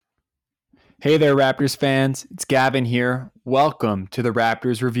Hey there, Raptors fans. It's Gavin here. Welcome to the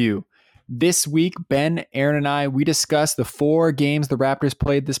Raptors Review. This week, Ben, Aaron, and I, we discussed the 4 games the Raptors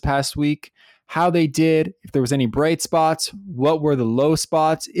played this past week, how they did, if there was any bright spots, what were the low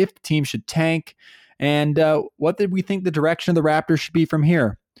spots, if the team should tank, and what did we think the direction of the Raptors should be from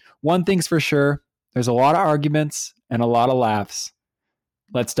here. One thing's for sure, there's a lot of arguments and a lot of laughs.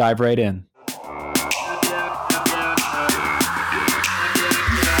 Let's dive right in.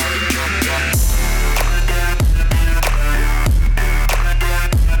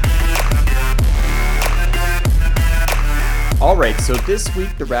 All right, so this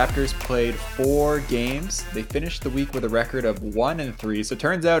week the Raptors played 4 games. They finished the week with a record of 1-3. So it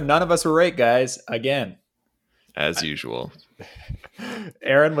turns out none of us were right, guys, again. As usual.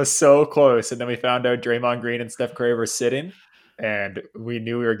 Aaron was so close, and then we found out Draymond Green and Steph Curry were sitting, and we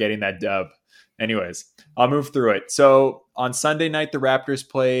knew we were getting that dub. Anyways, I'll move through it. So on Sunday night, the Raptors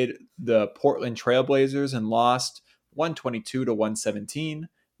played the Portland Trailblazers and lost 122-117.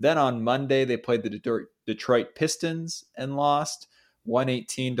 Then on Monday, they played the Detroit Pistons and lost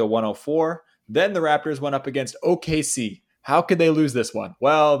 118-104. Then the Raptors went up against OKC. How could they lose this one?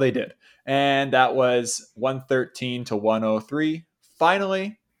 Well, they did. And that was 113-103.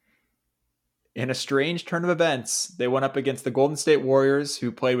 Finally, in a strange turn of events, they went up against the Golden State Warriors,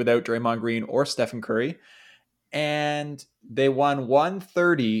 who played without Draymond Green or Stephen Curry. And they won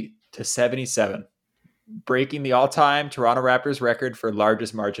 130-77. Breaking the all-time Toronto Raptors record for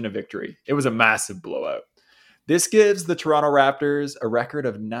largest margin of victory. It was a massive blowout. This gives the Toronto Raptors a record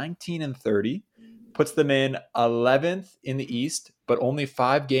of 19-30, puts them in 11th in the East, but only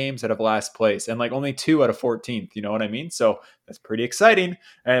 5 games out of last place, and like only 2 out of 14th. You know what I mean? So that's pretty exciting.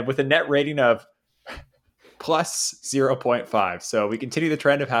 And with a net rating of plus 0.5. So we continue the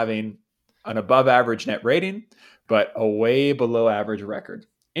trend of having an above average net rating, but a way below average record.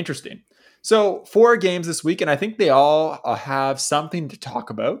 Interesting. So 4 games this week, and I think they all have something to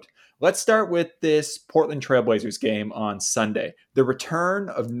talk about. Let's start with this Portland Trailblazers game on Sunday. The return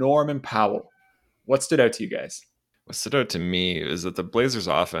of Norman Powell. What stood out to you guys? What stood out to me is that the Blazers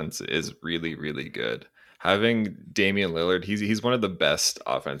offense is really, really good. Having Damian Lillard, he's one of the best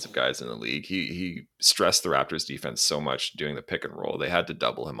offensive guys in the league. He stressed the Raptors defense so much doing the pick and roll. They had to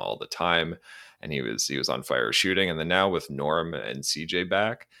double him all the time, and he was on fire shooting. And then now with Norm and CJ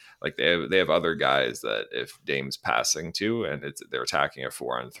back, like they have other guys that if Dame's passing to and they're attacking a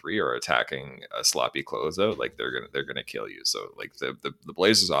 4-on-3 or attacking a sloppy closeout, like they're gonna kill you. So like the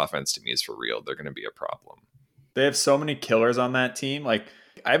Blazers offense to me is for real. They're gonna be a problem. They have so many killers on that team. Like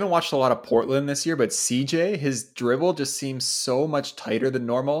I haven't watched a lot of Portland this year, but CJ, his dribble just seems so much tighter than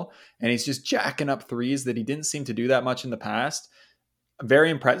normal, and he's just jacking up threes that he didn't seem to do that much in the past. Very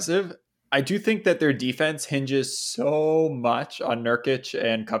impressive. I do think that their defense hinges so much on Nurkic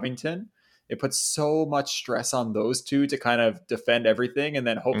and Covington. It puts so much stress on those two to kind of defend everything and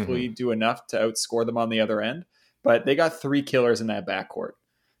then hopefully do enough to outscore them on the other end. But they got 3 killers in that backcourt.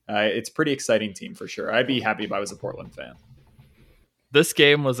 It's a pretty exciting team for sure. I'd be happy if I was a Portland fan. This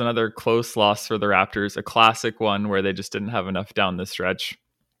game was another close loss for the Raptors, a classic one where they just didn't have enough down the stretch.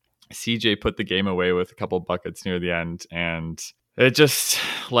 CJ put the game away with a couple buckets near the end, and it just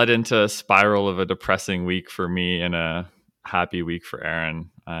led into a spiral of a depressing week for me and a happy week for Aaron.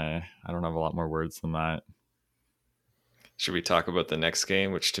 I don't have a lot more words than that. Should we talk about the next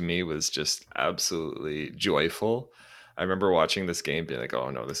game, which to me was just absolutely joyful? I remember watching this game being like,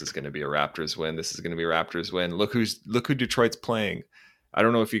 oh no, this is going to be a Raptors win. This is going to be a Raptors win. Look who Detroit's playing. I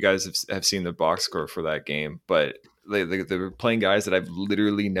don't know if you guys have seen the box score for that game, but they were playing guys that I've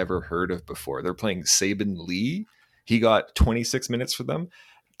literally never heard of before. They're playing Saben Lee. He got 26 minutes for them.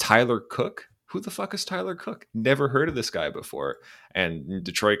 Tyler Cook. Who the fuck is Tyler Cook? Never heard of this guy before. And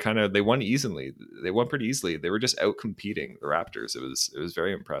Detroit they won easily. They won pretty easily. They were just out competing the Raptors. It was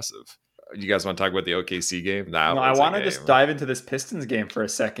very impressive. You guys want to talk about the OKC game? I want to just dive into this Pistons game for a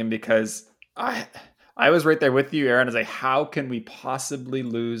second because I was right there with you, Aaron. I was like, how can we possibly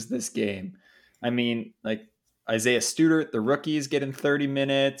lose this game? I mean, like Isaiah Stewart, the rookie, is getting 30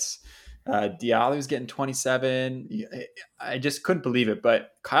 minutes. Diallo's getting 27. I just couldn't believe it.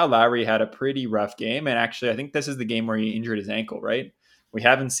 But Kyle Lowry had a pretty rough game. And actually, I think this is the game where he injured his ankle, right? We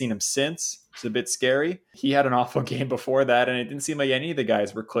haven't seen him since. It's a bit scary. He had an awful game before that, and it didn't seem like any of the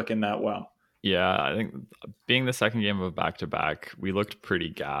guys were clicking that well. Yeah, I think being the second game of a back-to-back, we looked pretty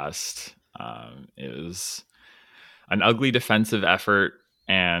gassed. It was an ugly defensive effort,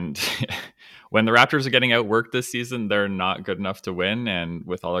 and when the Raptors are getting outworked this season, they're not good enough to win. And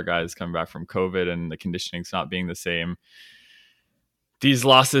with all our guys coming back from COVID and the conditioning's not being the same, these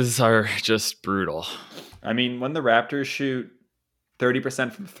losses are just brutal. I mean, when the Raptors shoot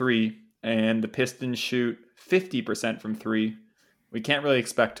 30% from 3 and the Pistons shoot 50% from three, we can't really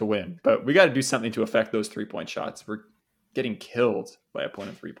expect to win. But we got to do something to affect those 3-point shots. We're getting killed by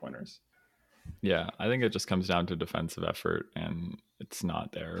opponent 3-pointers. Yeah, I think it just comes down to defensive effort, and it's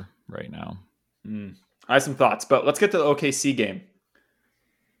not there right now. I have some thoughts, but let's get to the OKC game.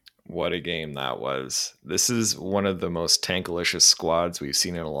 What a game that was. This is one of the most tankalicious squads we've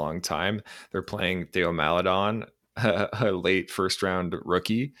seen in a long time. They're playing Theo Maledon, a late first-round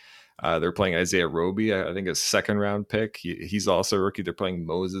rookie. They're playing Isaiah Roby, I think a second-round pick. He's also a rookie. They're playing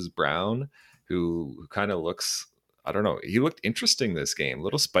Moses Brown, who kind of looks, I don't know, he looked interesting this game, a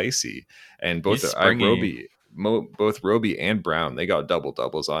little spicy. And both both Roby and Brown, they got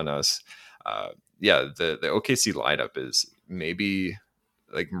double-doubles on us. The OKC lineup is maybe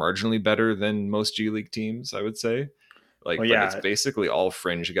like marginally better than most G League teams, I would say. But it's basically all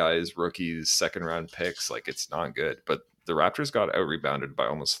fringe guys, rookies, second round picks. Like, it's not good. But the Raptors got out rebounded by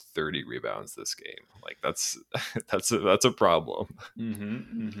almost 30 rebounds this game. Like, that's a problem.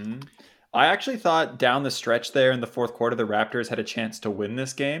 I actually thought down the stretch there in the fourth quarter, the Raptors had a chance to win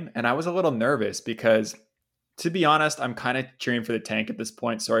this game, and I was a little nervous because, to be honest, I'm kind of cheering for the tank at this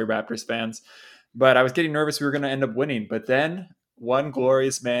point. Sorry, Raptors fans, but I was getting nervous we were going to end up winning. But then one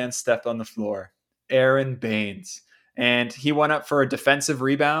glorious man stepped on the floor, Aaron Baines, and he went up for a defensive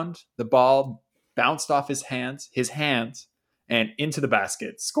rebound. The ball bounced off his hands, and into the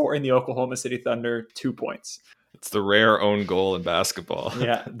basket, scoring the Oklahoma City Thunder 2 points. It's the rare own goal in basketball.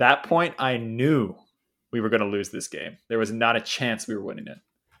 Yeah, that point, I knew we were going to lose this game. There was not a chance we were winning it.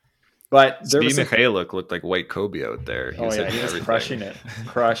 But Steve Mikhailuk looked like White Kobe out there. He was crushing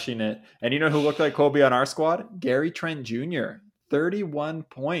it. And you know who looked like Kobe on our squad? Gary Trent Jr., 31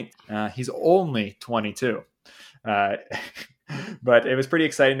 points. He's only 22. But it was pretty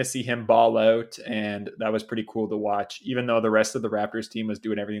exciting to see him ball out, and that was pretty cool to watch, even though the rest of the Raptors team was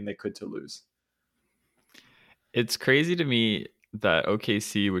doing everything they could to lose. It's crazy to me that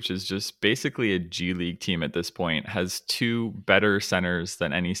OKC, which is just basically a G League team at this point, has two better centers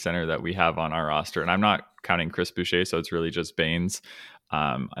than any center that we have on our roster. And I'm not counting Chris Boucher, so it's really just Baines.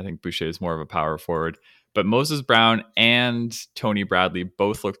 I think Boucher is more of a power forward. But Moses Brown and Tony Bradley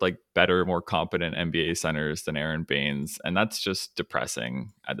both looked like better, more competent NBA centers than Aaron Baines. And that's just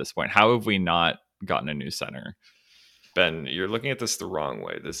depressing at this point. How have we not gotten a new center? Ben, you're looking at this the wrong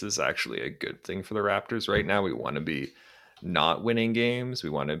way. This is actually a good thing for the Raptors right now. We want to be not winning games. We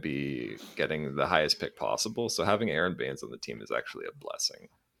want to be getting the highest pick possible. So having Aaron Baines on the team is actually a blessing.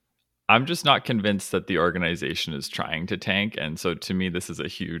 I'm just not convinced that the organization is trying to tank. And so to me, this is a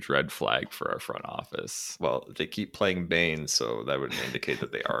huge red flag for our front office. Well, they keep playing Baines, so that would indicate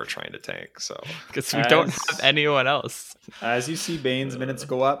that they are trying to tank. So because we don't have anyone else. As you see Baines' minutes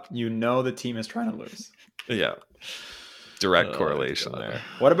go up, you know the team is trying to lose. Yeah. Direct correlation there.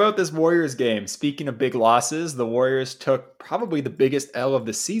 What about this Warriors game? Speaking of big losses, the Warriors took probably the biggest L of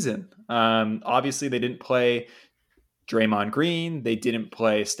the season. Obviously, they didn't play Draymond Green. They didn't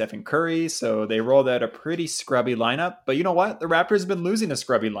play Stephen Curry. So they rolled out a pretty scrubby lineup. But you know what? The Raptors have been losing to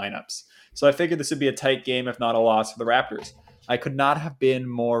scrubby lineups. So I figured this would be a tight game, if not a loss for the Raptors. I could not have been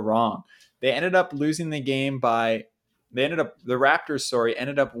more wrong. They ended up losing the game by... the Raptors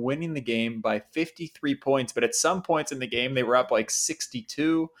ended up winning the game by 53 points, but at some points in the game, they were up like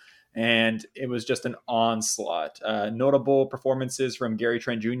 62, and it was just an onslaught. Notable performances from Gary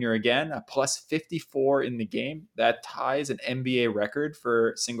Trent Jr. again, a plus 54 in the game. That ties an NBA record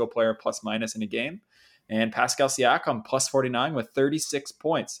for single player plus minus in a game. And Pascal Siakam plus 49 with 36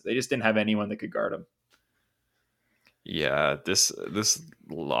 points. They just didn't have anyone that could guard him. Yeah, this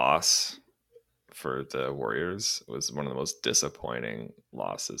loss for the Warriors was one of the most disappointing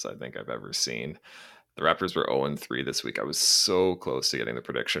losses I think I've ever seen. The Raptors were 0-3 this week. I was so close to getting the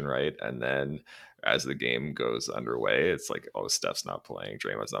prediction right. And then as the game goes underway, it's like, oh, Steph's not playing.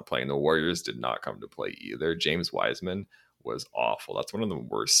 Draymond's not playing. The Warriors did not come to play either. James Wiseman was awful. That's one of the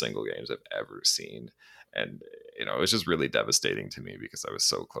worst single games I've ever seen. And, it was just really devastating to me because I was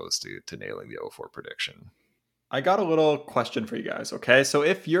so close to nailing the 0-4 prediction. I got a little question for you guys, okay? So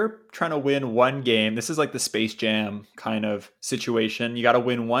if you're trying to win one game, this is like the Space Jam kind of situation. You got to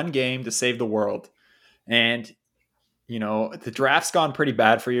win one game to save the world. And, the draft's gone pretty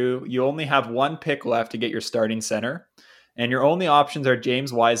bad for you. You only have one pick left to get your starting center. And your only options are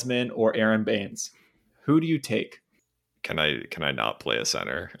James Wiseman or Aaron Baines. Who do you take? Can I not play a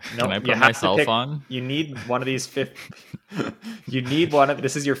center? No, can I put myself on? You need one of these fifth.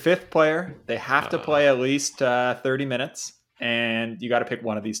 This is your fifth player. They have to play at least 30 minutes, and you got to pick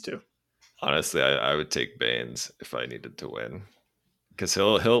one of these two. Honestly, I would take Baines if I needed to win, because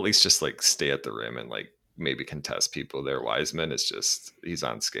he'll at least just stay at the rim and maybe contest people there. Wiseman is he's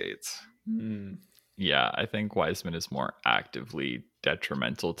on skates. Mm. Yeah, I think Wiseman is more actively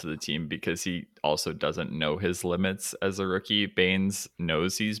detrimental to the team because he also doesn't know his limits as a rookie. Baines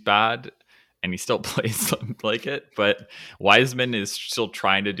knows he's bad and he still plays like it, but Wiseman is still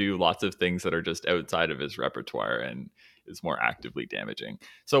trying to do lots of things that are just outside of his repertoire and is more actively damaging.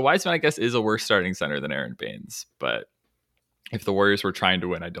 So Wiseman, I guess, is a worse starting center than Aaron Baines, but if the Warriors were trying to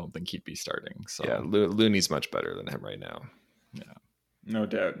win, I don't think he'd be starting. So Yeah, Looney's much better than him right now. yeah. No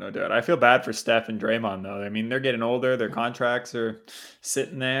doubt, no doubt. I feel bad for Steph and Draymond though. I mean, they're getting older. Their contracts are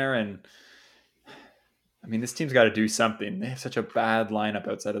sitting there, and I mean, this team's got to do something. They have such a bad lineup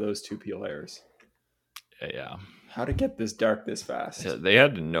outside of those two players. Yeah. How to get this dark this fast? Yeah, they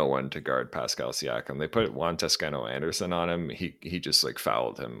had no one to guard Pascal Siakam. They put Juan Toscano Anderson on him. He just like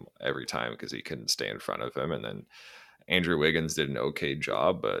fouled him every time because he couldn't stay in front of him. And then Andrew Wiggins did an okay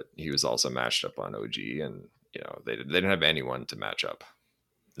job, but he was also matched up on OG, and they didn't have anyone to match up.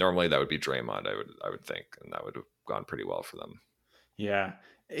 Normally that would be Draymond, I would think, and that would have gone pretty well for them. Yeah.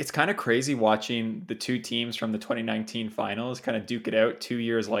 It's kind of crazy watching the two teams from the 2019 finals kind of duke it out 2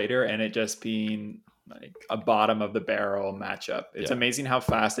 years later and it just being like a bottom of the barrel matchup. It's amazing how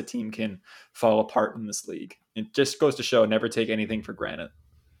fast a team can fall apart in this league. It just goes to show never take anything for granted.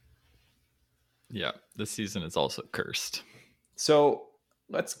 Yeah, this season is also cursed. So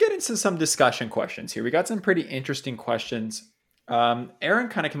let's get into some discussion questions here. We got some pretty interesting questions. Aaron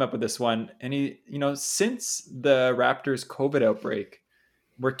kind of came up with this one, and he, since the Raptors COVID outbreak,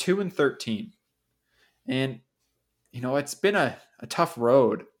 we're 2-13, and it's been a tough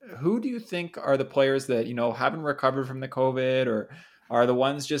road. Who do you think are the players that haven't recovered from the COVID, or are the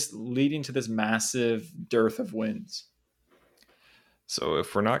ones just leading to this massive dearth of wins? So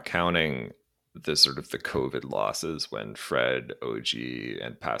if we're not counting the sort of the COVID losses when Fred, OG,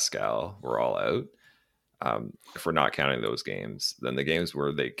 and Pascal were all out, if we're not counting those games, then the games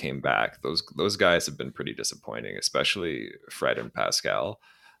where they came back, those guys have been pretty disappointing, especially Fred and Pascal.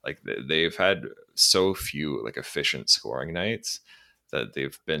 Like they've had so few like efficient scoring nights that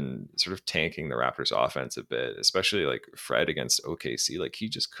they've been sort of tanking the Raptors offense a bit, especially like Fred against OKC. Like he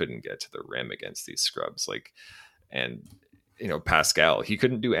just couldn't get to the rim against these scrubs. And Pascal, he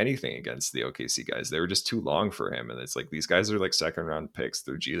couldn't do anything against the OKC guys. They were just too long for him. And it's like, these guys are like second round picks.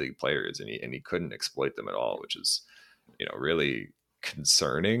 They're G League players, and he couldn't exploit them at all, which is, really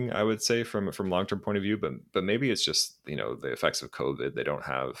concerning, I would say, from long-term point of view. But maybe it's just, the effects of COVID. They don't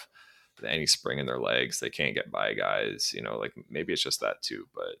have any spring in their legs. They can't get by guys, like maybe it's just that too.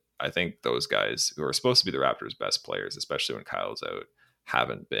 But I think those guys who are supposed to be the Raptors' best players, especially when Kyle's out,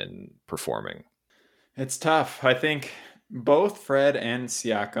 haven't been performing. It's tough. I think both Fred and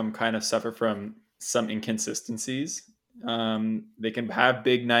Siakam kind of suffer from some inconsistencies. They can have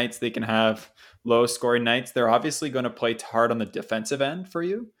big nights. They can have low scoring nights. They're obviously going to play hard on the defensive end for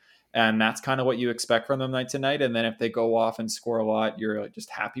you. And that's kind of what you expect from them night to night. And then if they go off and score a lot, you're just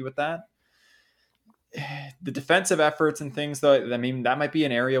happy with that. The defensive efforts and things, though, I mean, that might be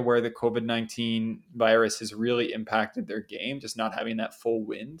an area where the COVID-19 virus has really impacted their game, just not having that full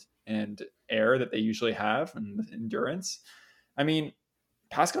wind and air that they usually have and endurance. I mean,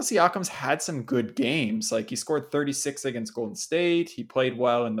 Pascal Siakam's had some good games. Like he scored 36 against Golden State. He played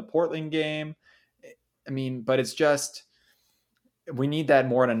well in the Portland game. I mean, but it's just, we need that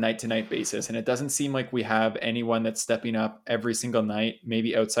more on a night-to-night basis. And it doesn't seem like we have anyone that's stepping up every single night,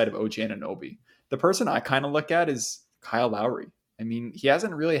 maybe outside of OG Anunoby. The person I kind of look at is Kyle Lowry. I mean, he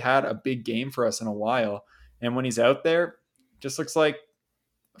hasn't really had a big game for us in a while. And when he's out there, just looks like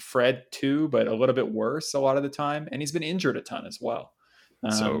Fred too, but a little bit worse a lot of the time. And he's been injured a ton as well.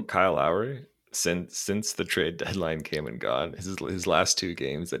 So Kyle Lowry, since the trade deadline came and gone, his last two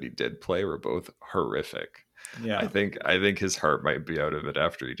games that he did play were both horrific. Yeah, I think his heart might be out of it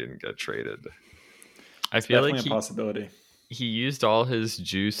after he didn't get traded. I feel definitely like a possibility. He used all his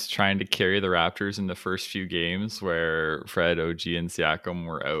juice trying to carry the Raptors in the first few games where Fred, OG, and Siakam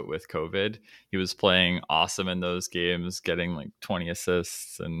were out with COVID. He was playing awesome in those games, getting like 20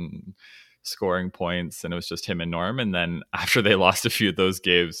 assists and scoring points, and it was just him and Norm. And then after they lost a few of those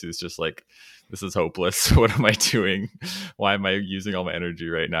games, he was just like, this is hopeless. What am I doing? Why am I using all my energy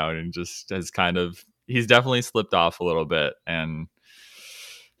right now? And just has he's definitely slipped off a little bit, and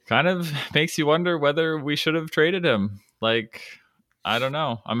kind of makes you wonder whether we should have traded him. Like, I don't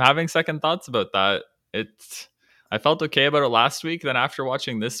know. I'm having second thoughts about that. I felt okay about it last week. Then after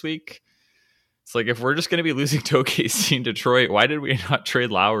watching this week, it's like, if we're just going to be losing to OKC in Detroit, why did we not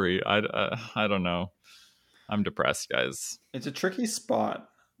trade Lowry? I don't know. I'm depressed, guys. It's a tricky spot.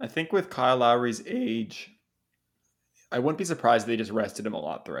 I think with Kyle Lowry's age, I wouldn't be surprised if they just rested him a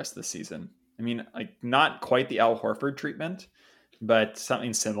lot the rest of the season. I mean, like not quite the Al Horford treatment, but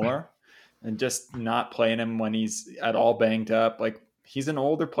something similar. and just not playing him when he's at all banged up. Like, he's an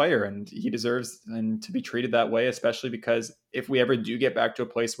older player and he deserves and to be treated that way, especially because if we ever do get back to a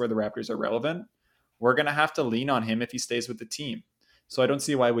place where the Raptors are relevant, we're going to have to lean on him if he stays with the team. So I don't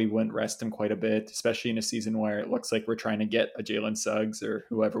see why we wouldn't rest him quite a bit, especially in a season where it looks like we're trying to get a Jalen Suggs or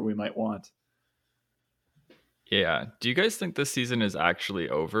whoever we might want. Yeah. Do you guys think this season is actually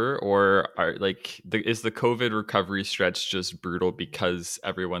over, or is the COVID recovery stretch just brutal because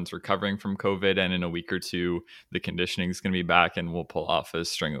everyone's recovering from COVID, and in a week or two the conditioning is going to be back and we'll pull off a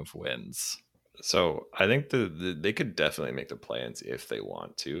string of wins? So I think they could definitely make the plans if they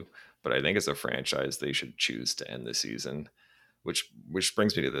want to, but I think as a franchise they should choose to end the season. Which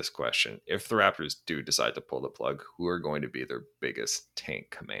brings me to this question. If the Raptors do decide to pull the plug, who are going to be their biggest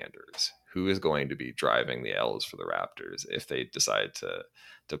tank commanders? Who is going to be driving the L's for the Raptors if they decide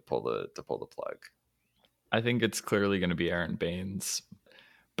to pull the plug? I think it's clearly going to be Aaron Baines.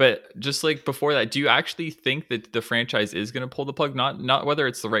 But just like before that, do you actually think that the franchise is going to pull the plug? Not whether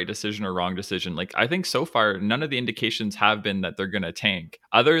it's the right decision or wrong decision. Like, I think so far, none of the indications have been that they're going to tank,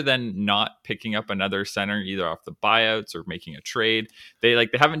 other than not picking up another center either off the buyouts or making a trade. They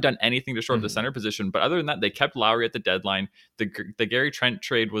haven't done anything to shore up the center position. But other than that, they kept Lowry at the deadline. The Gary Trent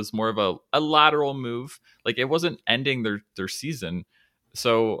trade was more of a lateral move. Like, it wasn't ending their season.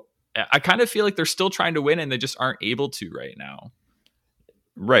 So I kind of feel like they're still trying to win and they just aren't able to right now.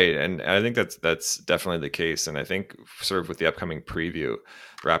 Right, and I think that's definitely the case. And I think sort of with the upcoming preview,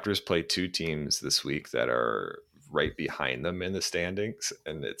 Raptors play two teams this week that are right behind them in the standings,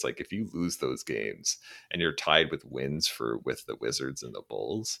 and it's like if you lose those games and you're tied with wins with the Wizards and the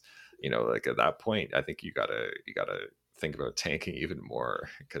Bulls, like at that point, I think you gotta think about tanking even more,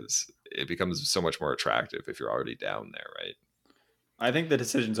 because it becomes so much more attractive if you're already down there, right? I think the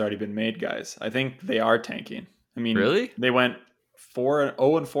decision's already been made, guys. I think they are tanking. I mean, really? They went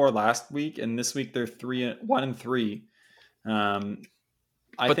 0-4 last week, and this week they're 1-3.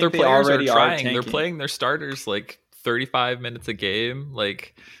 But their players are trying. They're playing their starters like 35 minutes a game.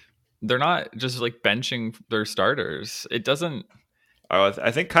 Like, they're not just like benching their starters. It doesn't. Oh,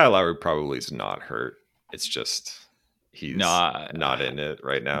 I think Kyle Lowry probably is not hurt. It's just he's not in it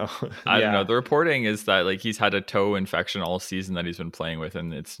right now. I don't know. The reporting is that like he's had a toe infection all season that he's been playing with,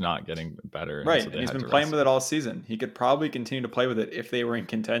 and it's not getting better. Right, and he's been playing with it all season. He could probably continue to play with it if they were in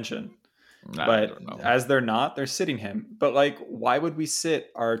contention. But as they're not, they're sitting him. But like, why would we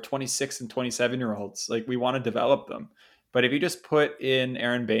sit our 26 and 27-year-olds? Like, we want to develop them. But if you just put in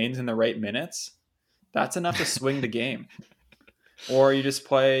Aaron Baines in the right minutes, that's enough to swing the game. Or you just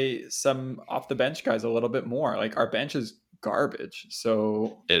play some off the bench guys a little bit more. Like, our bench is garbage.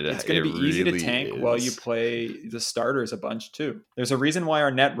 So it's going to be easy to tank while you play the starters a bunch too. There's a reason why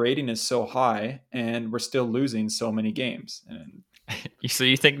our net rating is so high and we're still losing so many games. And so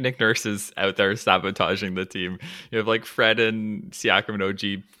you think Nick Nurse is out there sabotaging the team? You have like Fred and Siakam and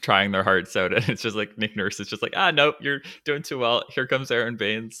OG trying their hearts out, and it's just like Nick Nurse is just like, nope, you're doing too well. Here comes Aaron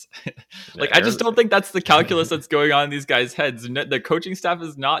Baines. I just don't think that's the calculus that's going on in these guys' heads. The coaching staff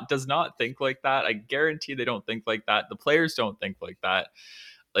does not think like that. I guarantee they don't think like that. The players don't think like that.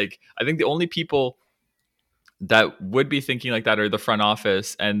 Like, I think the only people that would be thinking like that are the front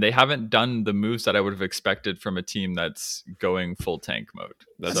office, and they haven't done the moves that I would have expected from a team that's going full tank mode.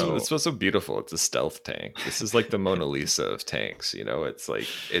 That's what's so beautiful. It's a stealth tank. This is like the Mona Lisa of tanks. It's like,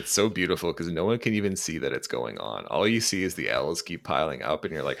 it's so beautiful because no one can even see that it's going on. All you see is the L's keep piling up,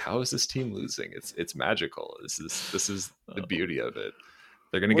 and you're like, how is this team losing? It's magical. This is the beauty of it.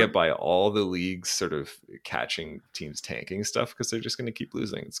 They're going to get by all the leagues sort of catching teams tanking stuff because they're just going to keep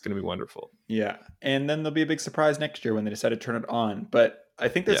losing. It's going to be wonderful. Yeah. And then there'll be a big surprise next year when they decide to turn it on. But I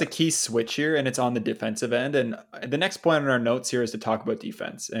think there's a key switch here, and it's on the defensive end. And the next point on our notes here is to talk about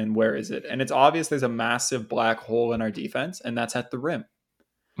defense and where is it. And it's obvious there's a massive black hole in our defense, and that's at the rim.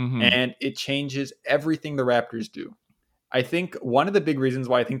 Mm-hmm. And it changes everything the Raptors do. I think one of the big reasons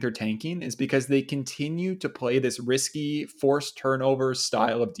why I think they're tanking is because they continue to play this risky forced turnover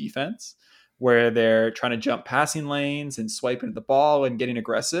style of defense where they're trying to jump passing lanes and swiping at the ball and getting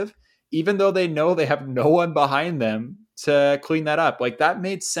aggressive, even though they know they have no one behind them to clean that up. Like, that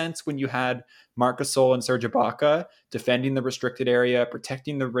made sense when you had Marc Gasol and Serge Ibaka defending the restricted area,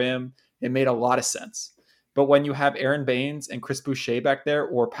 protecting the rim. It made a lot of sense. But when you have Aaron Baines and Chris Boucher back there,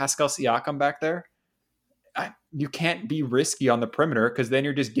 or Pascal Siakam back there, you can't be risky on the perimeter because then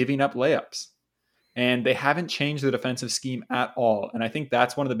you're just giving up layups. And they haven't changed the defensive scheme at all. And I think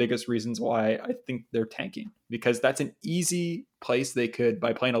that's one of the biggest reasons why I think they're tanking, because that's an easy place they could,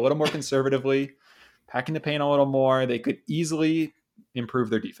 by playing a little more conservatively, packing the paint a little more, they could easily improve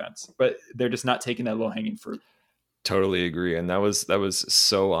their defense, but they're just not taking that low-hanging fruit. Totally agree. And that was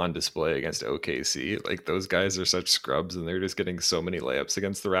so on display against OKC. Like those guys are such scrubs and they're just getting so many layups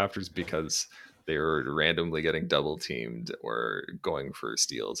against the Raptors because they were randomly getting double teamed or going for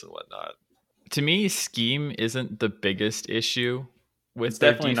steals and whatnot. To me, scheme isn't the biggest issue with It's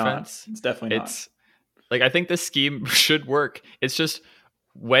their definitely defense. not. It's definitely It's like I think the scheme should work. It's just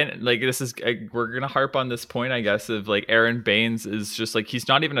when like this is we're gonna harp on this point, I guess, of like Aaron Baines is just like he's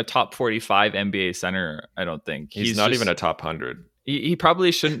not even a top 45 NBA center. I don't think He's not just, even a top 100. He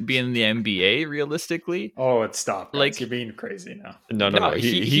probably shouldn't be in the NBA realistically. Oh, it's stop. Like you're being crazy now. No.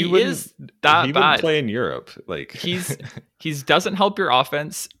 He wouldn't, is that he bad. wouldn't play in Europe. Like he's doesn't help your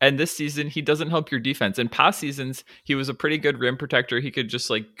offense, and this season he doesn't help your defense. In past seasons, he was a pretty good rim protector. He could just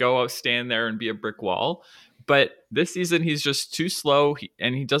like go out, stand there, and be a brick wall. But this season, he's just too slow,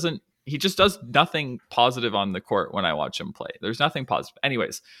 and he just does nothing positive on the court when I watch him play. There's nothing positive.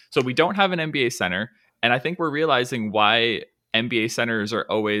 Anyways, so we don't have an NBA center, and I think we're realizing why NBA centers are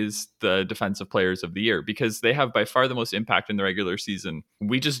always the defensive players of the year because they have by far the most impact in the regular season.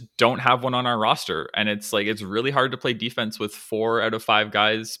 We just don't have one on our roster. And it's like, it's really hard to play defense with 4 out of 5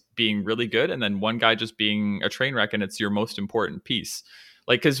 guys being really good and then one guy just being a train wreck. And it's your most important piece.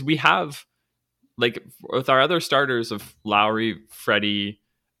 Like, cause we have like with our other starters of Lowry, Freddie,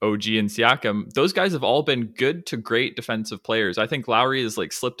 OG and Siakam, those guys have all been good to great defensive players. I think Lowry has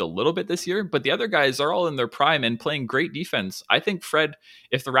like slipped a little bit this year, but the other guys are all in their prime and playing great defense. I think Fred,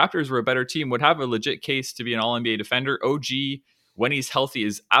 if the Raptors were a better team, would have a legit case to be an All-NBA defender. OG, when he's healthy,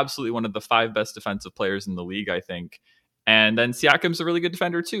 is absolutely one of the 5 best defensive players in the league, I think. And then Siakam's a really good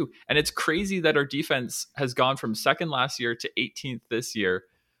defender too. And it's crazy that our defense has gone from 2nd last year to 18th this year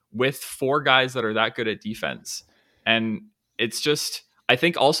with 4 guys that are that good at defense. And it's just... I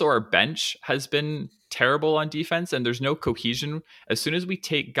think also our bench has been terrible on defense and there's no cohesion. As soon as we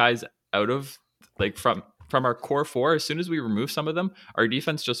take guys out of like from our core 4, as soon as we remove some of them, our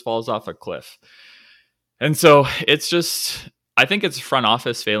defense just falls off a cliff. And so it's just, I think it's front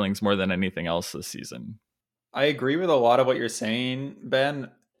office failings more than anything else this season. I agree with a lot of what you're saying, Ben.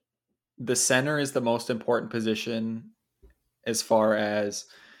 The center is the most important position as far as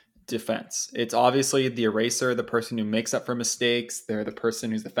defense. It's obviously the eraser, the person who makes up for mistakes. They're the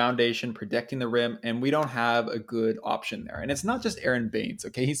person who's the foundation, protecting the rim, and we don't have a good option there. And it's not just Aaron Baines,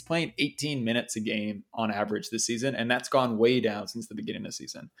 okay? He's playing 18 minutes a game on average this season, and that's gone way down since the beginning of the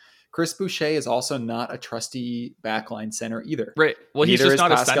season. Chris Boucher is also not a trusty backline center either. Right. Well, he's Neither just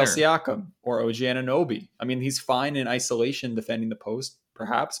not Pascal a center. Siakam or OG Anunoby. I mean, he's fine in isolation defending the post,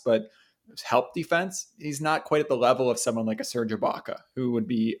 perhaps, but help defense, he's not quite at the level of someone like a Serge Ibaka, who would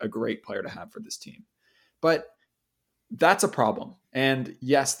be a great player to have for this team. But that's a problem. And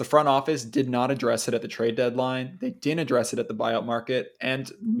yes, the front office did not address it at the trade deadline. They didn't address it at the buyout market.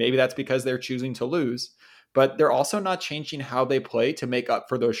 And maybe that's because they're choosing to lose. But they're also not changing how they play to make up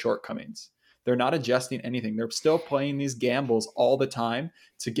for those shortcomings. They're not adjusting anything. They're still playing these gambles all the time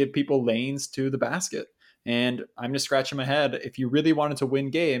to give people lanes to the basket. And I'm just scratching my head. If you really wanted to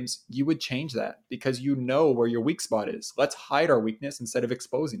win games, you would change that because you know where your weak spot is. Let's hide our weakness instead of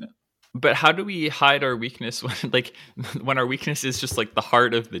exposing it. But how do we hide our weakness when our weakness is just like the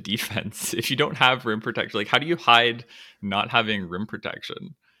heart of the defense? If you don't have rim protection, like how do you hide not having rim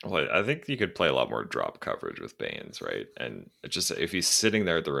protection? Well, I think you could play a lot more drop coverage with Baines, right? And it's just if he's sitting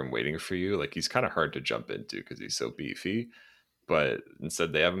there at the rim waiting for you, like he's kind of hard to jump into because he's so beefy. But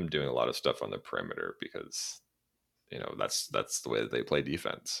instead, they have him doing a lot of stuff on the perimeter because, you know, that's the way that they play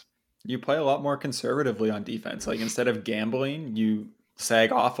defense. You play a lot more conservatively on defense. Like instead of gambling, you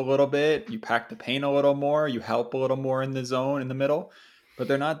sag off a little bit, you pack the paint a little more, you help a little more in the zone in the middle. But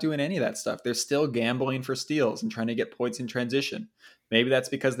they're not doing any of that stuff. They're still gambling for steals and trying to get points in transition. Maybe that's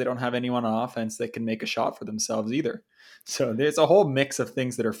because they don't have anyone on offense that can make a shot for themselves either. So there's a whole mix of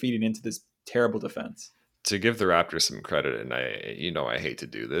things that are feeding into this terrible defense. To give the Raptors some credit, and I hate to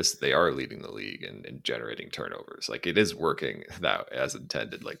do this, they are leading the league in generating turnovers. Like it is working that as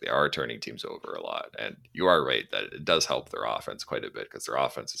intended. Like they are turning teams over a lot. And you are right that it does help their offense quite a bit because their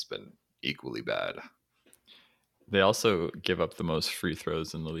offense has been equally bad. They also give up the most free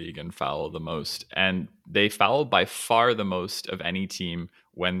throws in the league and foul the most. And they foul by far the most of any team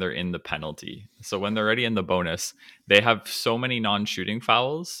when they're in the penalty. So when they're already in the bonus, they have so many non-shooting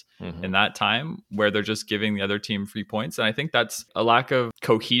fouls in that time where they're just giving the other team free points. And I think that's a lack of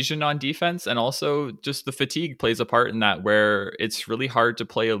cohesion on defense. And also just the fatigue plays a part in that, where it's really hard to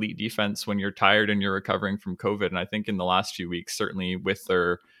play elite defense when you're tired and you're recovering from COVID. And I think in the last few weeks, certainly with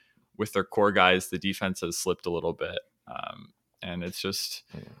their core guys, the defense has slipped a little bit. And it's just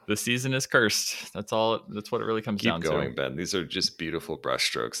the season is cursed. That's all. That's what it really comes down Keep going, to. Ben. These are just beautiful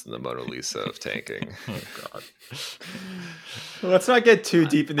brushstrokes in the Mona Lisa of tanking. Oh God. Let's not get too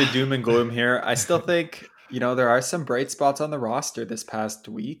deep into doom and gloom here. I still think, there are some bright spots on the roster this past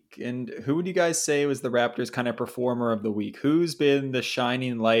week. And who would you guys say was the Raptors kind of performer of the week? Who's been the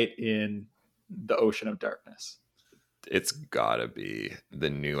shining light in the ocean of darkness? It's gotta be the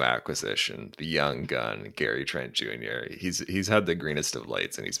new acquisition, the young gun, Gary Trent Jr. He's had the greenest of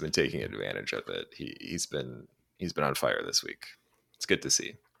lights, and he's been taking advantage of it. He's been on fire this week. It's good to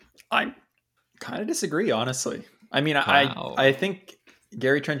see. I kind of disagree, honestly. I mean, Wow. I think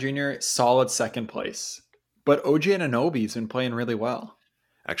Gary Trent Jr. solid second place, but OG Anunoby's been playing really well.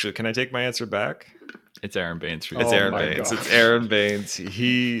 Actually, can I take my answer back? It's Aaron Baines. It's Oh Aaron my Baines. gosh. It's Aaron Baines.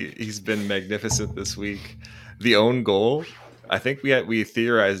 He's been magnificent this week. The own goal. I think we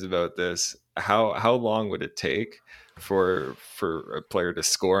theorized about this. How long would it take for a player to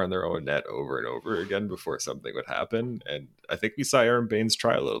score on their own net over and over again before something would happen? And I think we saw Aaron Baines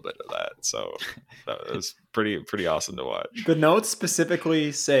try a little bit of that. So that was pretty awesome to watch. The notes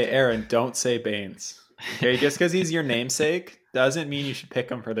specifically say, Aaron, don't say Baines. Okay, just because he's your namesake doesn't mean you should pick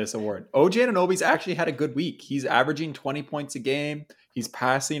him for this award. OG Anunoby's actually had a good week. He's averaging 20 points a game. He's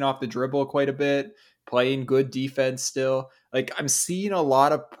passing off the dribble quite a bit, playing good defense still. Like, I'm seeing a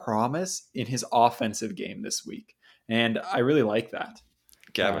lot of promise in his offensive game this week, and I really like that.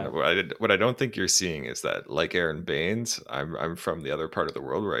 Gavin, what I don't think you're seeing is that, like Aaron Baines, I'm from the other part of the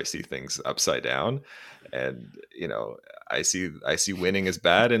world where I see things upside down, and I see winning is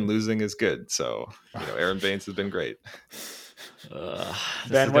bad and losing is good. So Aaron Baines has been great.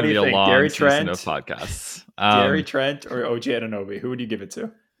 Ben, what do you think? Gary Trent of podcasts. Gary Trent or OG Anunoby? Who would you give it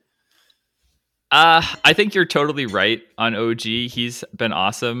to? I think you're totally right on OG. He's been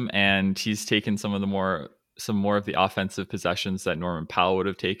awesome, and he's taken some more of the offensive possessions that Norman Powell would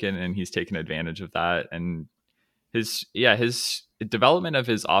have taken, and he's taken advantage of that. And his development of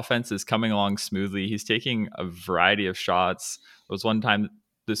his offense is coming along smoothly. He's taking a variety of shots. There was one time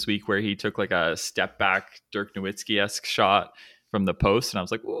this week where he took like a step back Dirk Nowitzki-esque shot from the post, and I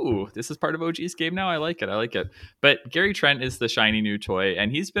was like, ooh, this is part of OG's game now. I like it. But Gary Trent is the shiny new toy, and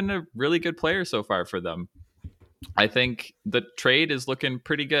he's been a really good player so far for them. I think the trade is looking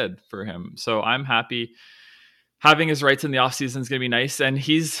pretty good for him. So I'm happy. Having his rights in the offseason is going to be nice. And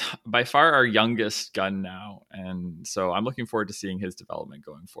he's by far our youngest gun now. And so I'm looking forward to seeing his development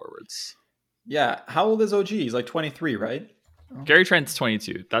going forwards. Yeah. How old is OG? He's like 23, right? Gary Trent's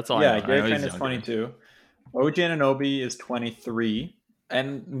 22. That's all I know. Gary Trent is 22. OG Anunoby is 23.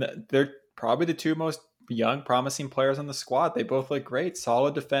 And they're probably the two most young, promising players on the squad. They both look great.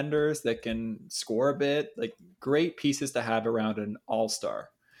 Solid defenders that can score a bit. Like, great pieces to have around an all-star,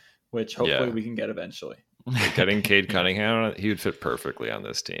 which hopefully we can get eventually. Getting Cade Cunningham, he would fit perfectly on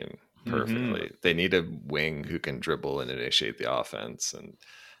this team. Perfectly. Mm-hmm. They need a wing who can dribble and initiate the offense and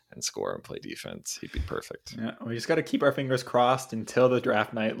score and play defense. He'd be perfect. Yeah, we just got to keep our fingers crossed until the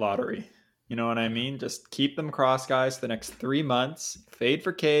draft night lottery. You know what I mean? Just keep them crossed, guys, for the next 3 months. Fade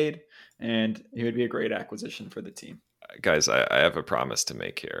for Cade, and he would be a great acquisition for the team. Guys, I have a promise to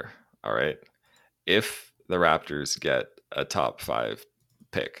make here. All right. If the Raptors get a top 5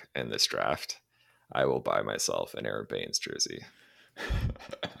 pick in this draft, I will buy myself an Aaron Baines jersey.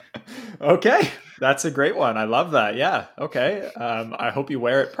 Okay. That's a great one. I love that. Yeah. Okay. I hope you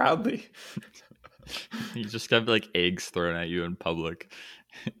wear it proudly. You just have like eggs thrown at you in public.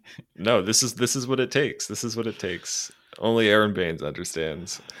 No, this is what it takes. This is what it takes. Only Aaron Baines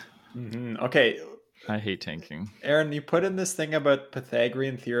understands. Mm-hmm. Okay. I hate tanking. Aaron, you put in this thing about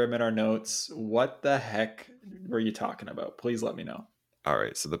Pythagorean theorem in our notes. What the heck were you talking about? Please let me know. All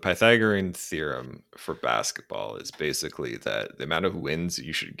right, so the Pythagorean theorem for basketball is basically that the amount of wins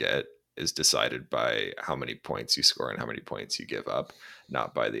you should get is decided by how many points you score and how many points you give up,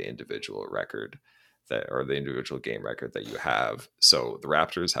 not by the individual record or the individual game record that you have. So the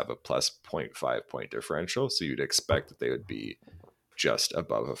Raptors have a plus 0.5 point differential, so you'd expect that they would be just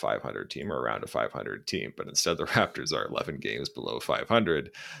above a 500 team or around a 500 team, but instead the Raptors are 11 games below 500,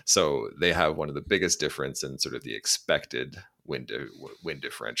 so they have one of the biggest difference in sort of the expected win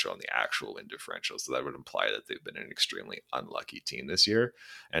differential and the actual win differential. So that would imply that they've been an extremely unlucky team this year.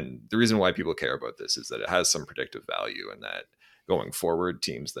 And the reason why people care about this is that it has some predictive value, and that going forward,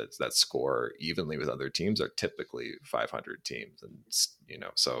 teams that score evenly with other teams are typically 500 teams. And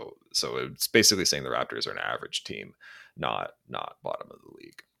so it's basically saying the Raptors are an average team, not bottom of the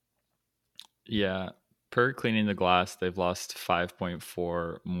league. Yeah. Per Cleaning the Glass, they've lost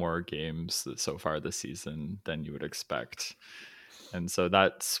 5.4 more games so far this season than you would expect. And so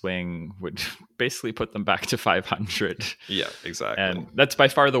that swing would basically put them back to 500. Yeah, exactly. And that's by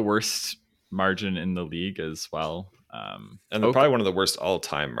far the worst margin in the league as well. And they're probably one of the worst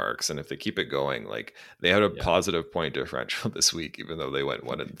all-time marks. And if they keep it going, like they had a positive point differential this week, even though they went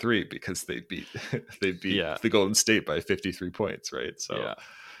 1-3 because they beat the Golden State by 53 points, right? So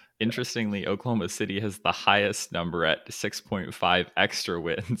interestingly, Oklahoma City has the highest number at 6.5 extra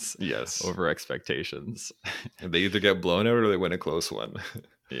wins over expectations. They either get blown out or they win a close one.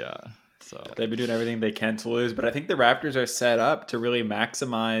 So they've been doing everything they can to lose, but I think the Raptors are set up to really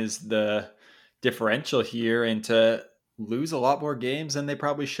maximize the differential here and to lose a lot more games than they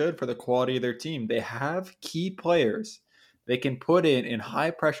probably should for the quality of their team. They have key players they can put in high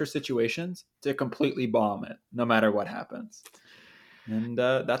pressure situations to completely bomb it, no matter what happens. And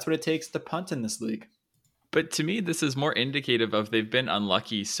that's what it takes to punt in this league. But to me, this is more indicative of they've been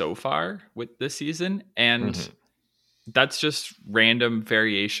unlucky so far with this season. And that's just random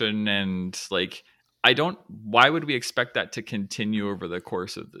variation. And like, why would we expect that to continue over the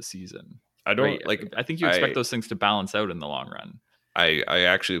course of the season? I think you expect those things to balance out in the long run. I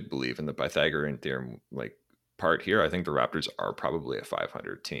actually believe in the Pythagorean theorem, like part here. I think the Raptors are probably a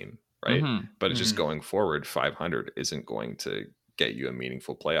 500 team, right? But it's just going forward, 500 isn't going to get you a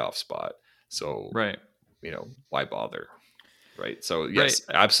meaningful playoff spot. So, why bother? Right. So yes,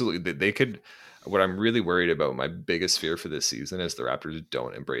 absolutely. They could, what I'm really worried about, my biggest fear for this season is the Raptors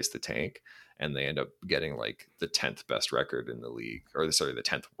don't embrace the tank and they end up getting like the 10th best record in the league, or the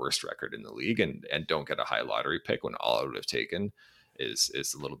 10th worst record in the league, and don't get a high lottery pick when all I would have taken is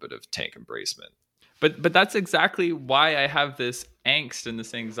a little bit of tank embracement. But that's exactly why I have this angst and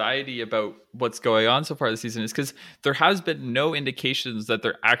this anxiety about what's going on so far this season, is because there has been no indications that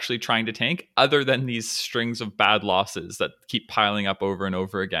they're actually trying to tank other than these strings of bad losses that keep piling up over and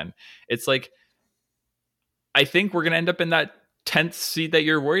over again. It's like, I think we're going to end up in that 10th seed that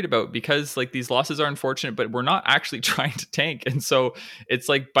you're worried about, because like these losses are unfortunate, but we're not actually trying to tank. And so it's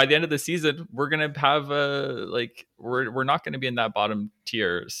like by the end of the season, we're going to have we're not going to be in that bottom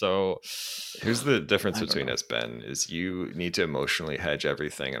tier. So here's the difference between us, Ben, is you need to emotionally hedge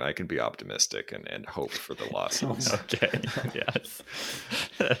everything and I can be optimistic and hope for the losses. Okay. Yes.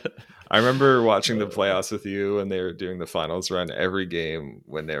 I remember watching the playoffs with you and they were doing the finals run. Every game,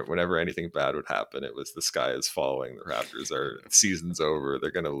 whenever anything bad would happen, it was the sky is falling. The Raptors season's over.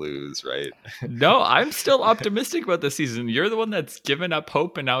 They're going to lose, right? No, I'm still optimistic about the season. You're the one that's given up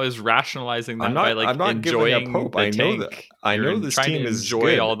hope and now is rationalizing that by enjoying hope. I know this team is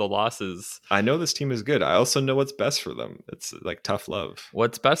good. All the losses. I know this team is good. I also know what's best for them. It's like tough love.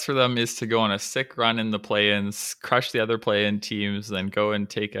 What's best for them is to go on a sick run in the play-ins, crush the other play-in teams, then go and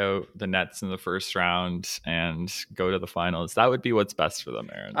take out the Nets in the first round and go to the finals. That would be what's best for them,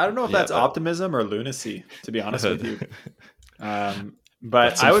 Aaron. I don't know if that's optimism or lunacy, to be honest with you.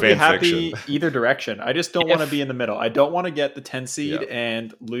 But I would be happy either direction. I just don't want to be in the middle. I don't want to get the 10 seed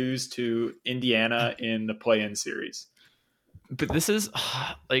and lose to Indiana in the play-in series. But this is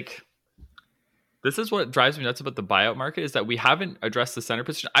what drives me nuts about the buyout market, is that we haven't addressed the center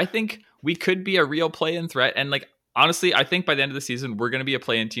position. I think we could be a real play-in threat. And like, honestly, I think by the end of the season, we're going to be a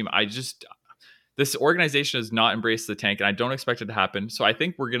play-in team. This organization has not embraced the tank, and I don't expect it to happen. So I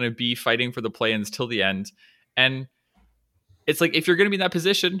think we're going to be fighting for the play-ins till the end. And it's like, if you're going to be in that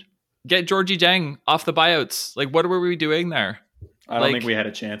position, get Georgie Jang off the buyouts. Like, what were we doing there? I don't think we had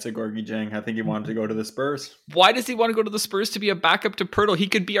a chance at Gorgie Jang. I think he wanted to go to the Spurs. Why does he want to go to the Spurs to be a backup to Pirtle? He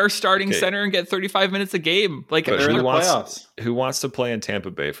could be our starting center and get 35 minutes a game. Like, who wants to play in Tampa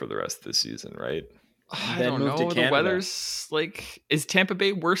Bay for the rest of the season, right? I don't know. The weather's like, is Tampa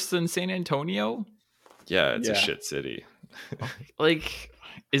Bay worse than San Antonio? Yeah, it's a shit city. Like,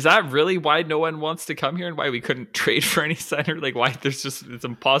 is that really why no one wants to come here and why we couldn't trade for any center? Like, why it's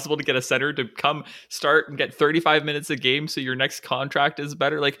impossible to get a center to come start and get 35 minutes a game so your next contract is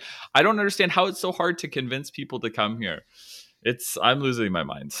better? Like, I don't understand how it's so hard to convince people to come here. I'm losing my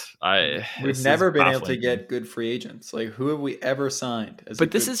mind. We've never been able to get good free agents. Like, who have we ever signed?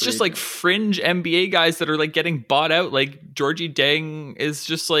 But this is just like fringe NBA guys that are like getting bought out. Like Georgie Dang is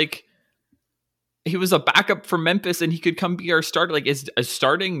just like, he was a backup for Memphis and he could come be our starter. Like, is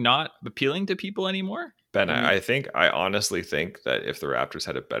starting not appealing to people anymore? Ben, I honestly think that if the Raptors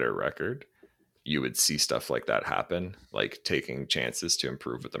had a better record, you would see stuff like that happen, like taking chances to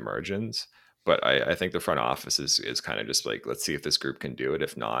improve with the margins. But I think the front office is kind of just like, let's see if this group can do it.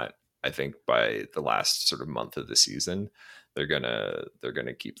 If not, I think by the last sort of month of the season, they're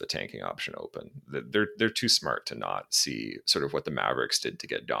gonna keep the tanking option open. They're too smart to not see sort of what the Mavericks did to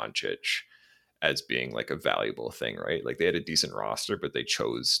get Doncic as being like a valuable thing, right? Like, they had a decent roster, but they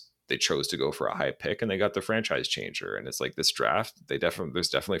chose they chose to go for a high pick and they got the franchise changer. And it's like this draft, there's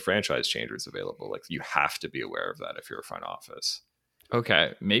definitely franchise changers available. Like you have to be aware of that if you're a front office.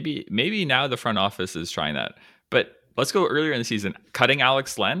 Okay, maybe now the front office is trying that. But let's go earlier in the season. Cutting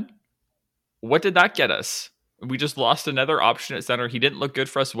Alex Len, what did that get us? We just lost another option at center. He didn't look good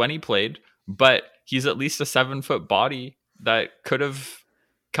for us when he played, but he's at least a 7-foot body that could have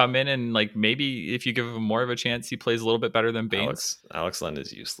come in and like maybe if you give him more of a chance, he plays a little bit better than Baines. Alex Len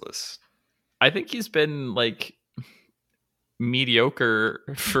is useless. I think he's been like mediocre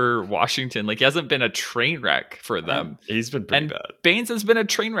for Washington. Like he hasn't been a train wreck for them. He's been pretty bad. Baines has been a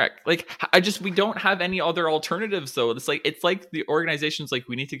train wreck. Like we don't have any other alternatives though. It's like the organization's like,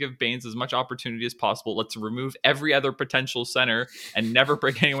 we need to give Baines as much opportunity as possible. Let's remove every other potential center and never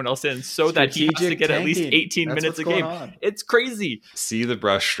bring anyone else in so that he has to get at least 18 minutes a game. It's crazy. See the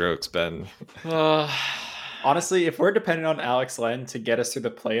brush strokes, Ben. Honestly, if we're dependent on Alex Len to get us through the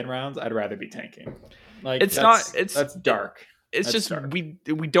play-in rounds, I'd rather be tanking. Like that's dark. That's just dark.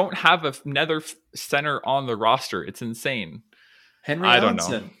 We don't have another center on the roster. It's insane. Henry I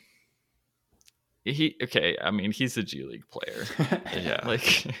Johnson. don't know. I mean, he's a G League player. Yeah.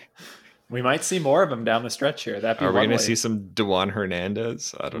 Like we might see more of him down the stretch here. Are we going to see some Dewan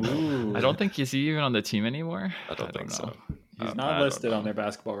Hernandez? I don't know. I don't think he's even on the team anymore. I don't think so. He's not listed on their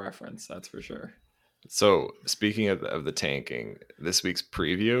Basketball Reference. That's for sure. So speaking of the tanking, this week's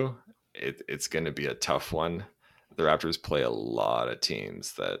preview, it's going to be a tough one. The Raptors play a lot of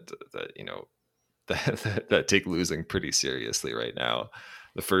teams that you know that take losing pretty seriously right now.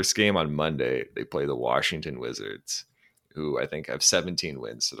 The first game on Monday, they play the Washington Wizards, who I think have 17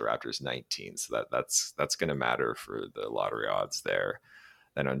 wins, so the Raptors 19. So that's going to matter for the lottery odds there.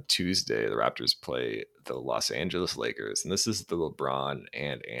 Then on Tuesday, the Raptors play the Los Angeles Lakers, and this is the LeBron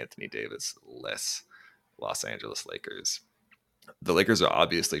and Anthony Davis-less Los Angeles Lakers. The Lakers are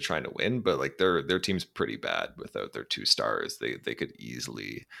obviously trying to win, but like their team's pretty bad without their two stars. They could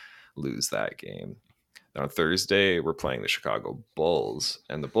easily lose that game. Then on Thursday, we're playing the Chicago Bulls,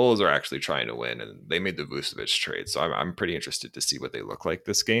 and the Bulls are actually trying to win, and they made the Vucevic trade. So I'm pretty interested to see what they look like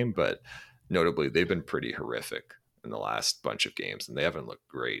this game, but notably, they've been pretty horrific in the last bunch of games, and they haven't looked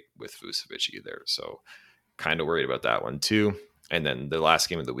great with Vucevic either. So kind of worried about that one too. And then the last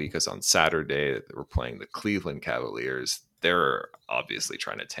game of the week is on Saturday. We're playing the Cleveland Cavaliers. They're obviously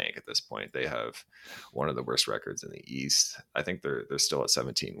trying to tank at this point. They have one of the worst records in the East. I think they're still at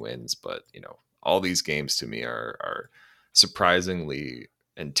 17 wins, but you know, all these games to me are surprisingly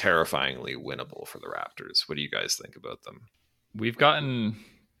and terrifyingly winnable for the Raptors. What do you guys think about them? We've gotten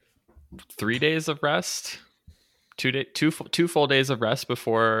 3 days of rest, two full days of rest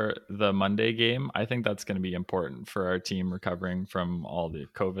before the Monday game. I think that's going to be important for our team recovering from all the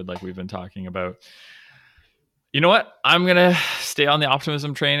COVID like we've been talking about. You know what? I'm going to stay on the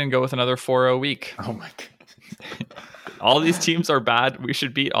optimism train and go with another 4-0 week. Oh my God. All these teams are bad. We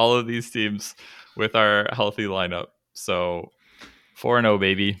should beat all of these teams with our healthy lineup. So 4-0,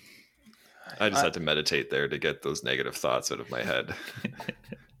 baby. I just had to meditate there to get those negative thoughts out of my head.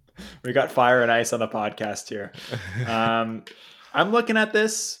 We got fire and ice on the podcast here. I'm looking at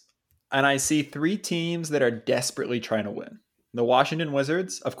this and I see 3 teams that are desperately trying to win. The Washington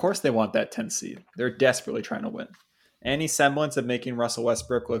Wizards, of course they want that 10th seed. They're desperately trying to win. Any semblance of making Russell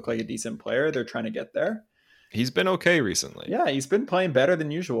Westbrook look like a decent player, they're trying to get there. He's been okay recently. Yeah, he's been playing better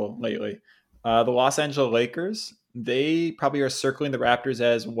than usual lately. The Los Angeles Lakers, they probably are circling the Raptors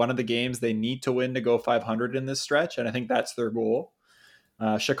as one of the games they need to win to go 500 in this stretch, and I think that's their goal.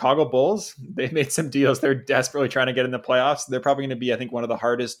 Chicago Bulls, they made some deals. They're desperately trying to get in the playoffs. They're probably going to be, I think, one of the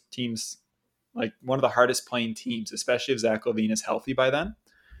hardest teams, like one of the hardest playing teams, especially if Zach LaVine is healthy by then,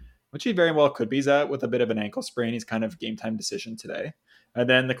 which he very well could be. Zach with a bit of an ankle sprain. He's kind of game time decision today. And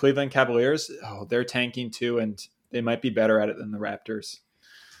then the Cleveland Cavaliers, they're tanking too, and they might be better at it than the Raptors.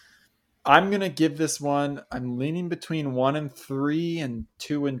 I'm going to give this one, I'm leaning between 1-3 and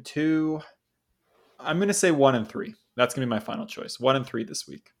 2-2. I'm going to say 1-3. That's going to be my final choice. 1-3 this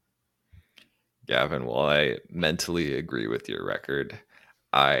week. Gavin, while I mentally agree with your record,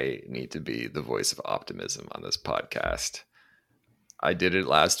 I need to be the voice of optimism on this podcast. I did it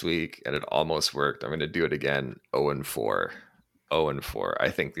last week and it almost worked. I'm going to do it again. 0-4. 0-4. I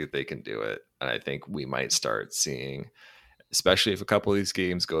think that they can do it. And I think we might start seeing, especially if a couple of these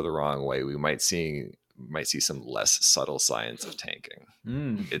games go the wrong way, we might see some less subtle signs of tanking.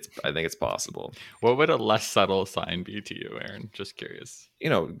 I think it's possible. What would a less subtle sign be to you, Aaron? Just curious. You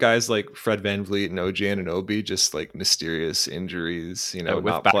know, guys like Fred VanVleet and OG Anunoby, just like mysterious injuries, you know,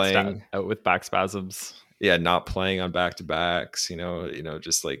 not playing. Out with back spasms. Yeah, not playing on back-to-backs, you know,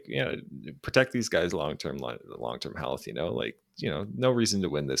 just like, protect these guys long-term health, like no reason to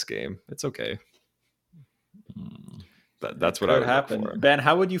win this game. It's okay. That's what Could I would happen. look for. Ben,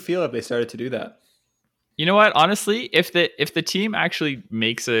 how would you feel if they started to do that? You know what? Honestly, if the team actually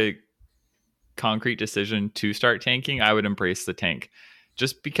makes a concrete decision to start tanking, I would embrace the tank.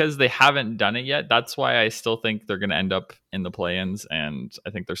 Just because they haven't done it yet, that's why I still think they're going to end up in the play-ins, and I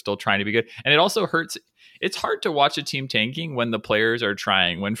think they're still trying to be good. And it also hurts. It's hard to watch a team tanking when the players are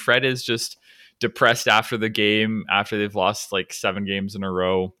trying. When Fred is just depressed after the game, after they've lost like 7 games in a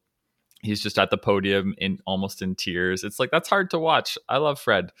row, he's just at the podium almost in tears. It's like, that's hard to watch. I love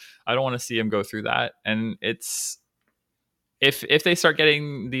Fred. I don't want to see him go through that. And it's if they start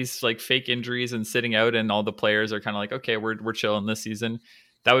getting these like fake injuries and sitting out, and all the players are kind of like, okay, we're chilling this season,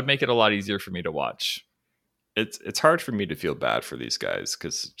 that would make it a lot easier for me to watch. It's hard for me to feel bad for these guys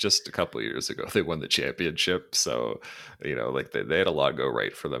because just a couple of years ago they won the championship. So, like they had a lot go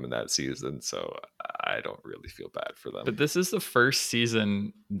right for them in that season. So I don't really feel bad for them. But this is the first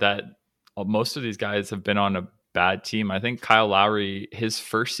season that most of these guys have been on a bad team. I think Kyle Lowry, his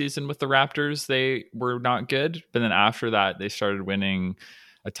first season with the Raptors, they were not good. But then after that, they started winning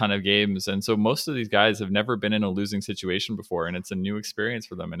a ton of games. And so most of these guys have never been in a losing situation before. And it's a new experience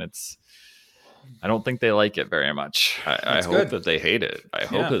for them. And I don't think they like it very much. I hope that they hate it. I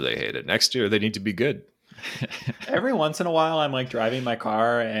hope that they hate it. Next year, they need to be good. Every once in a while, I'm like driving my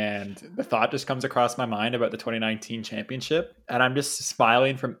car and the thought just comes across my mind about the 2019 championship, and I'm just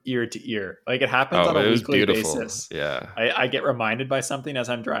smiling from ear to ear. Like it happens on a weekly basis. Yeah, I get reminded by something as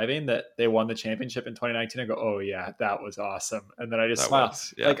I'm driving that they won the championship in 2019. I go, oh yeah, that was awesome, and then I just smile.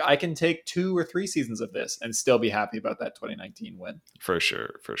 Like I can take 2 or 3 seasons of this and still be happy about that 2019 win. For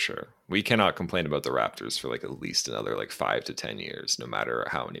sure. We cannot complain about the Raptors for like at least another like 5 to 10 years, no matter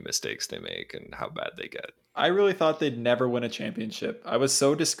how many mistakes they make and how bad they get. I really thought they'd never win a championship. I was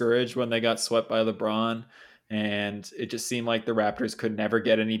so discouraged when they got swept by LeBron, and it just seemed like the Raptors could never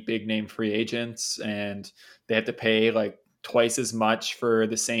get any big name free agents, and they had to pay like twice as much for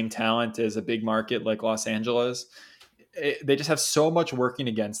the same talent as a big market like Los Angeles. They just have so much working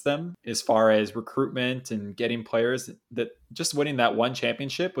against them as far as recruitment and getting players, that just winning that one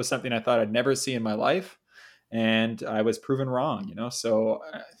championship was something I thought I'd never see in my life. And I was proven wrong, so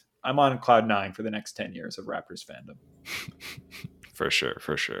I'm on cloud 9 for the next 10 years of Raptors fandom. For sure.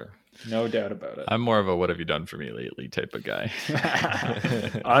 No doubt about it. I'm more of a what have you done for me lately type of guy.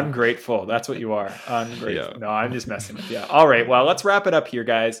 Ungrateful. That's what you are. Ungrateful. Yeah. No, I'm just messing with you. All right. Well, let's wrap it up here,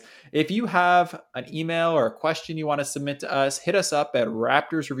 guys. If you have an email or a question you want to submit to us, hit us up at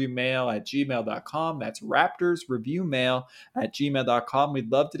raptorsreviewmail@gmail.com. That's raptorsreviewmail@gmail.com.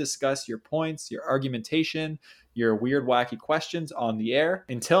 We'd love to discuss your points, your argumentation, your weird, wacky questions on the air.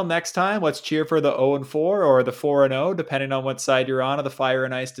 Until next time, let's cheer for the 0-4 or the 4-0, depending on what side you're on of the Fire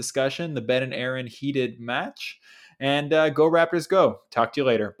and Ice discussion, the Ben and Aaron heated match. And go Raptors go. Talk to you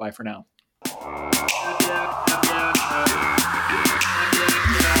later. Bye for now.